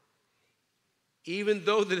 Even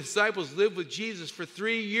though the disciples lived with Jesus for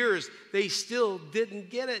 3 years, they still didn't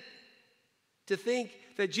get it. To think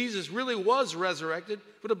that Jesus really was resurrected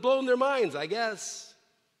would have blown their minds, I guess.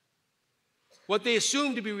 What they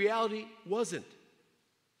assumed to be reality wasn't.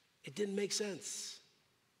 It didn't make sense.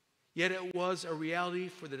 Yet it was a reality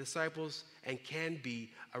for the disciples and can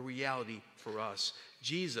be a reality for us.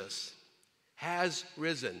 Jesus has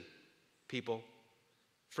risen, people,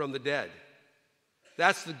 from the dead.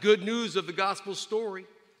 That's the good news of the gospel story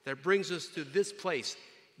that brings us to this place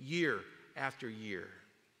year after year.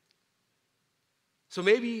 So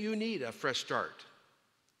maybe you need a fresh start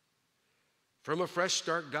from a fresh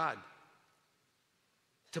start God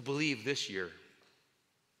to believe this year.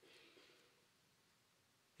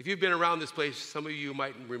 If you've been around this place, some of you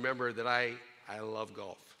might remember that I love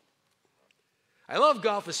golf. I love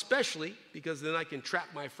golf especially because then I can trap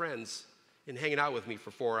my friends in hanging out with me for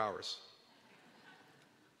 4 hours.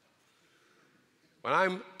 When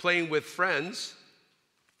I'm playing with friends,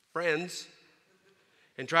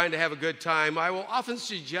 and trying to have a good time, I will often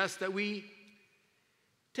suggest that we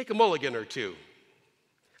take a mulligan or two.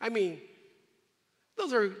 I mean,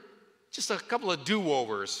 those are just a couple of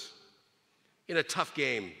do-overs in a tough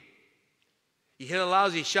game. You hit a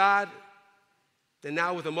lousy shot, then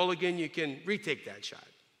now with a mulligan, you can retake that shot.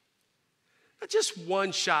 Not just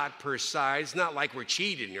one shot per side. It's not like we're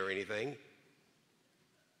cheating or anything.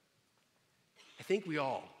 I think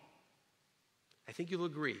you'll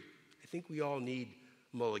agree. I think we all need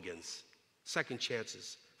mulligans, second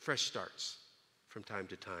chances, fresh starts from time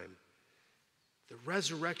to time. The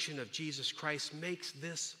resurrection of Jesus Christ makes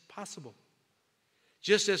this possible.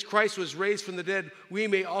 Just as Christ was raised from the dead, we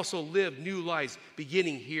may also live new lives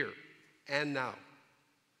beginning here and now.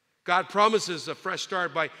 God promises a fresh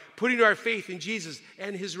start by putting our faith in Jesus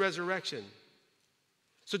and his resurrection.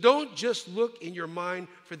 So don't just look in your mind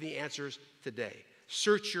for the answers today.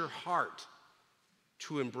 Search your heart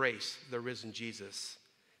to embrace the risen Jesus.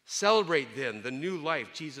 Celebrate then the new life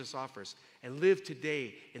Jesus offers and live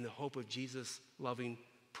today in the hope of Jesus' loving,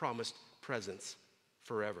 promised presence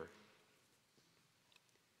forever.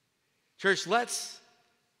 Church, let's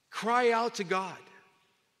cry out to God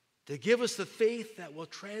to give us the faith that will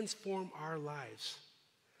transform our lives.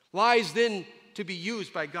 Lives then to be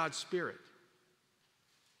used by God's Spirit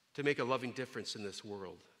to make a loving difference in this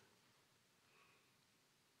world.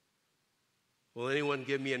 Will anyone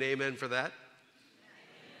give me an amen for that? Amen.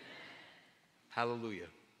 Hallelujah.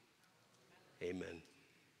 Amen.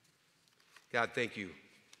 God, thank you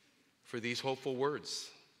for these hopeful words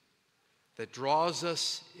that draws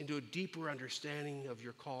us into a deeper understanding of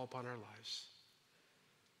your call upon our lives.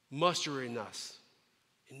 Muster in us,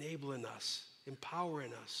 enabling us,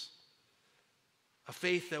 empowering us, a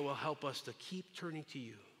faith that will help us to keep turning to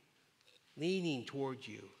you, leaning toward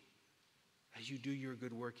you as you do your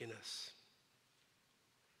good work in us.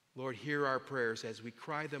 Lord, hear our prayers as we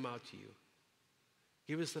cry them out to you.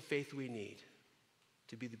 Give us the faith we need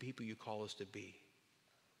to be the people you call us to be.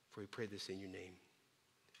 For we pray this in your name.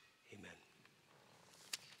 Amen.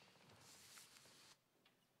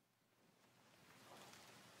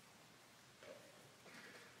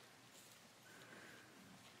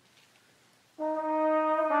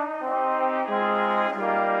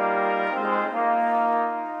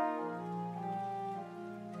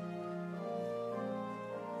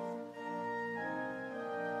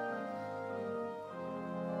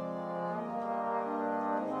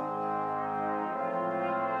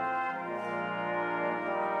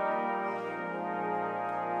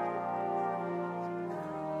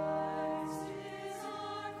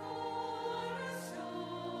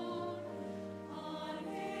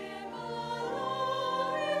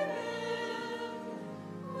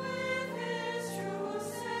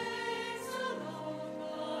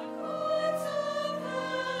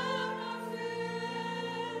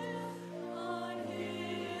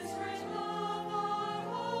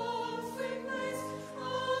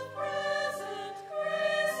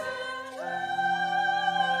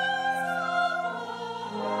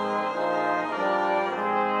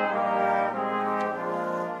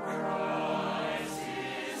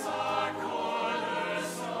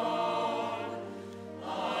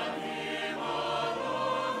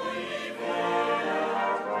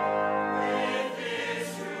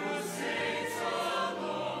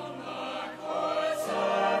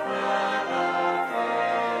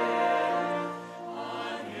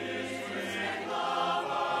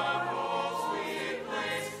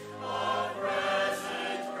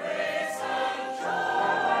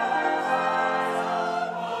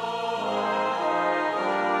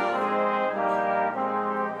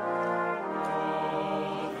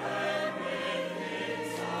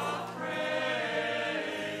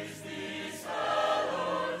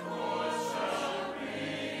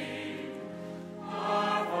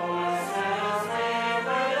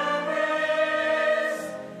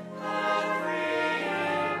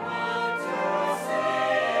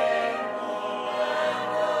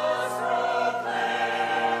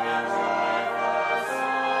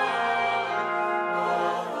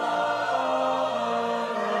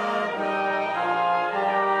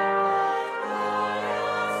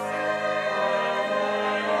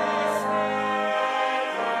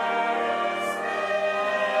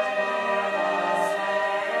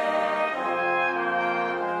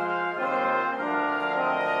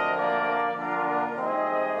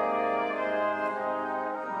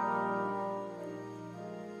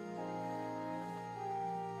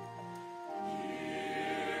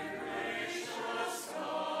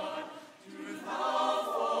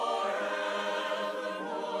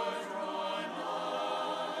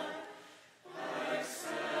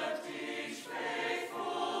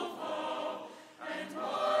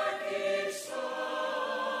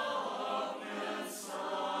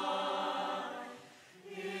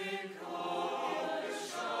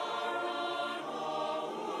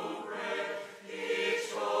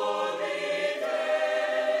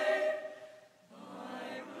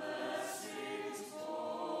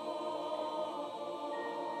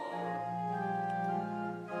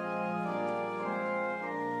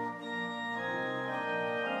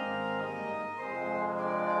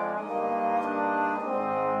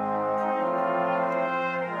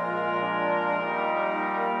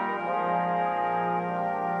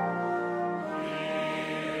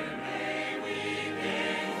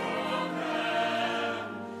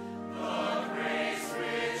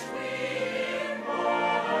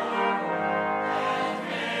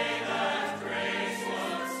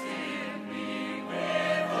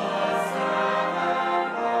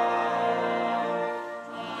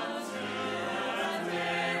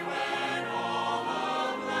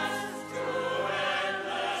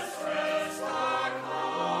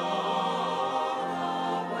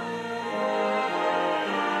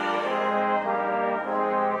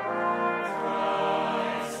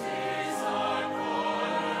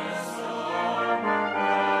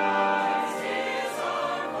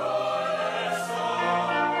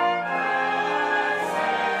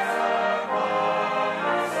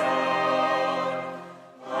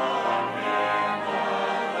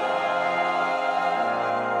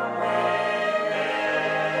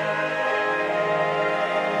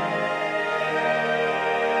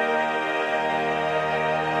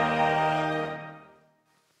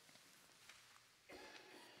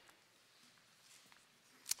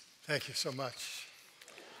 Thank you so much.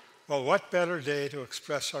 Well, what better day to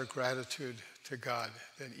express our gratitude to God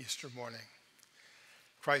than Easter morning?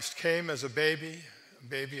 Christ came as a baby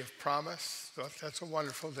of promise. So that's a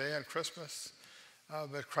wonderful day on Christmas.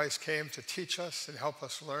 But Christ came to teach us and help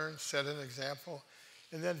us learn, set an example,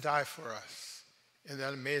 and then die for us, and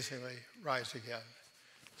then amazingly rise again.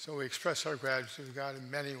 So we express our gratitude to God in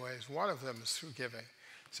many ways. One of them is through giving.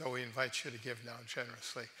 So we invite you to give now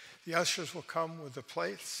generously. The ushers will come with the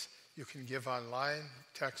plates. You can give online,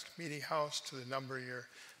 text Meeting House to the number in your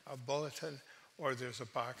bulletin, or there's a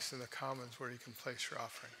box in the Commons where you can place your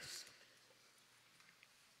offerings.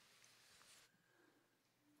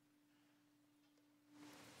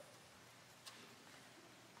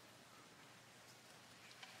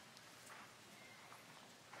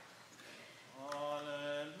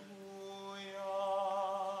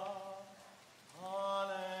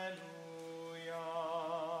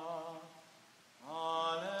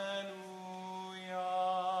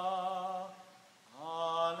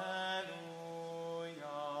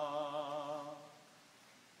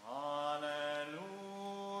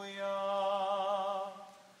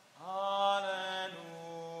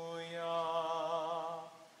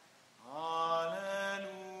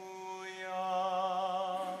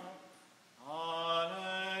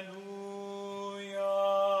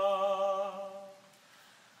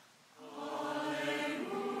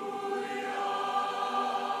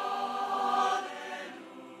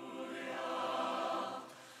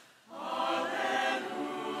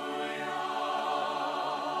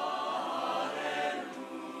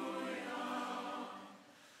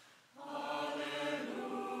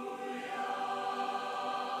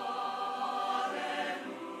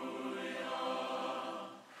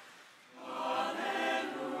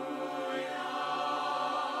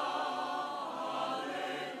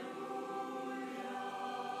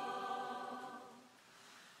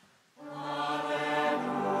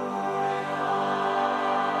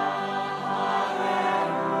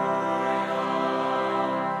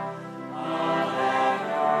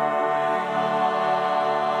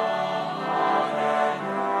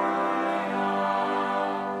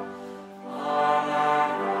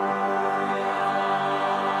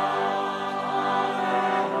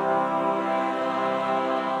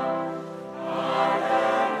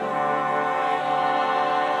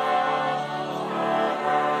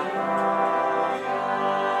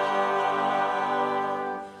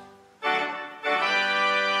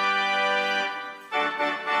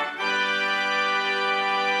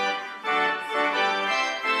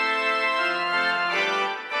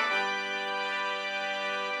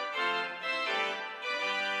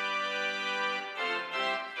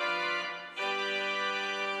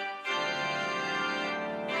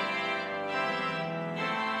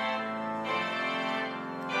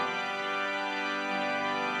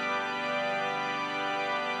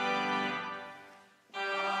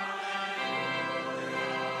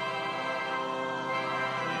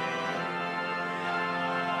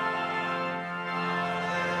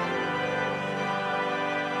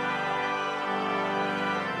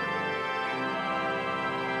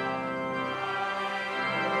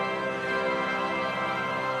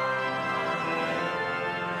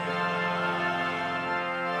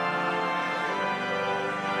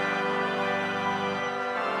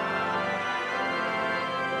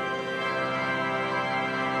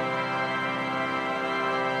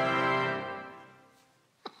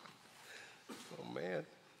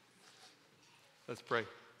 Let's pray.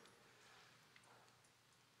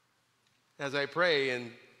 As I pray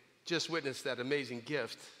and just witness that amazing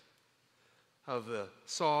gift of the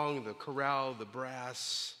song, the chorale, the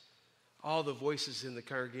brass, all the voices in the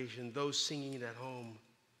congregation, those singing at home,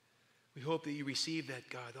 we hope that you receive that,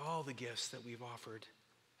 God, all the gifts that we've offered.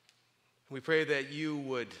 And we pray that you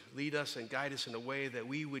would lead us and guide us in a way that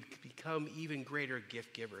we would become even greater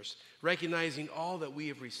gift givers, recognizing all that we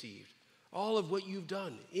have received, all of what you've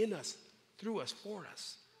done in us, through us, for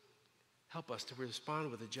us. Help us to respond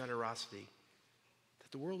with a generosity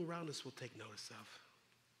that the world around us will take notice of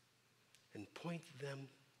and point them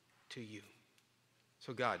to you.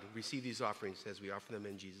 So God, receive these offerings as we offer them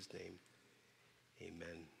in Jesus' name.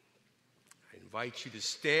 Amen. I invite you to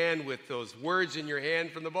stand with those words in your hand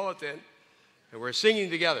from the bulletin, and we're singing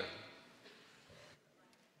together.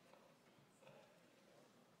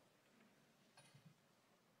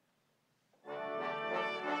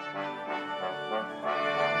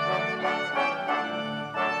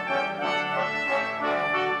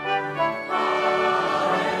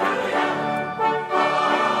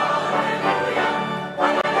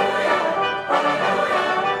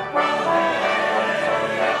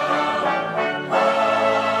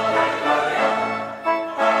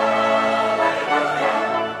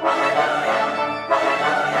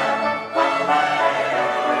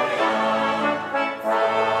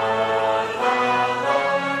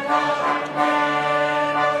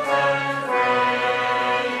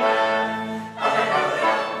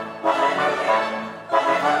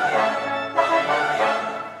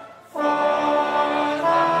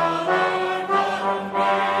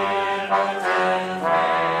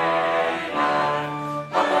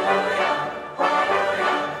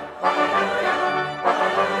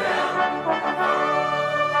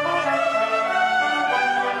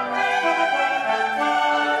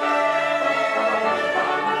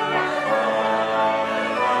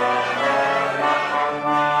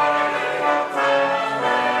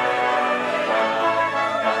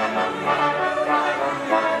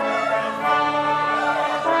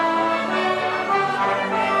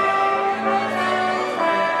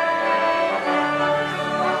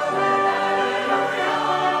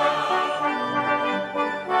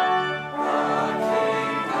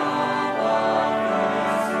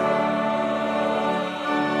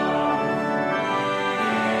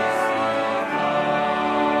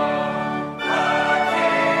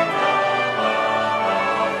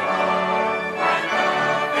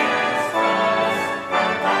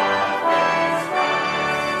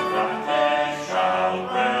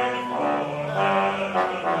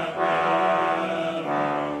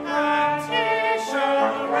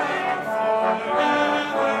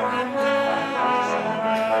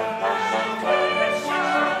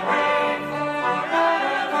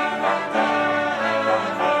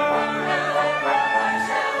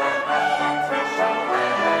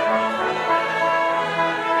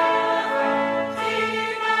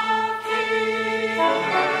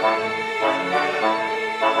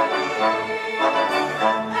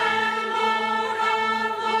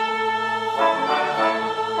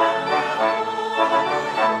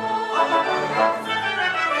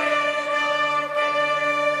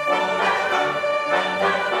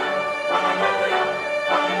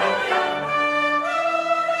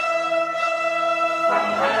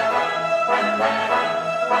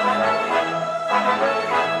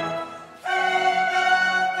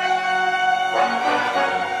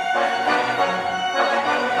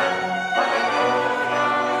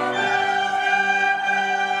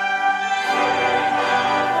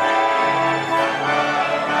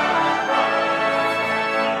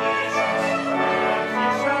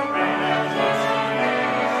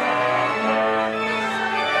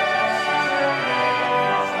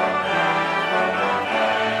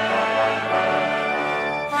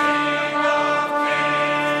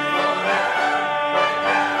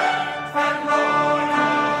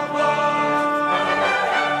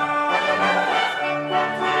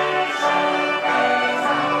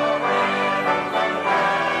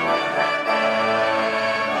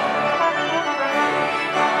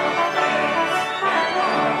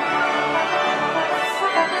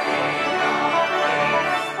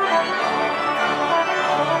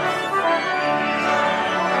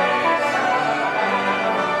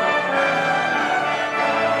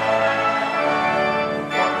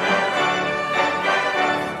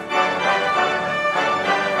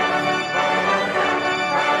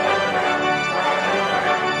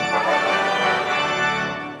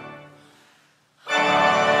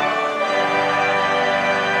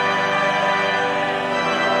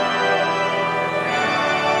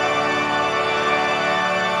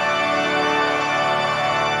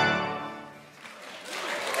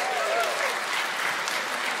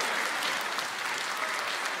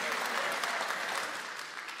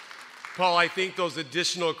 Paul, I think those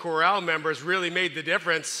additional chorale members really made the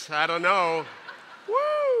difference. I don't know.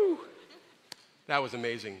 Woo! That was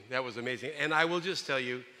amazing. That was amazing. And I will just tell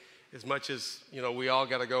you, as much as, we all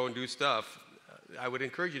got to go and do stuff, I would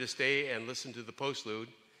encourage you to stay and listen to the postlude.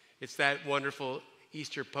 It's that wonderful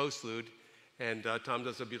Easter postlude, and Tom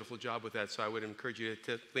does a beautiful job with that, so I would encourage you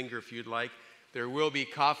to linger if you'd like. There will be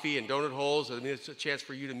coffee and donut holes. I mean, it's a chance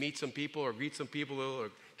for you to meet some people or greet some people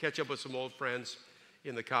or catch up with some old friends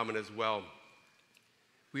in the common as well.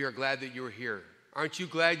 We are glad that you were here. Aren't you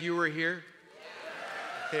glad you were here?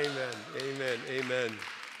 Yeah. Amen, amen, amen.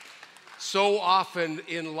 So often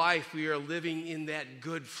in life, we are living in that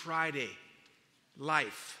Good Friday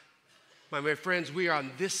life. My friends, we are on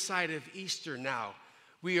this side of Easter now.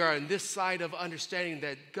 We are on this side of understanding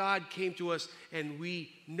that God came to us and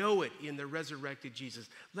we know it in the resurrected Jesus.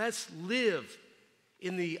 Let's live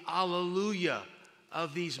in the alleluia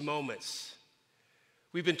of these moments.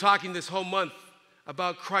 We've been talking this whole month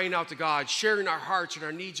about crying out to God, sharing our hearts and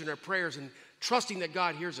our needs and our prayers and trusting that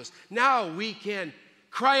God hears us. Now we can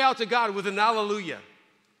cry out to God with an alleluia,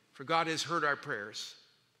 for God has heard our prayers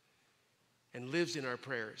and lives in our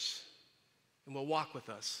prayers and will walk with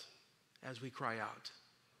us as we cry out,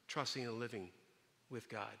 trusting and living with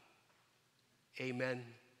God. Amen.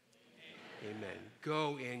 Amen. Amen.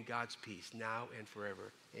 Go in God's peace now and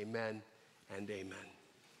forever. Amen and amen.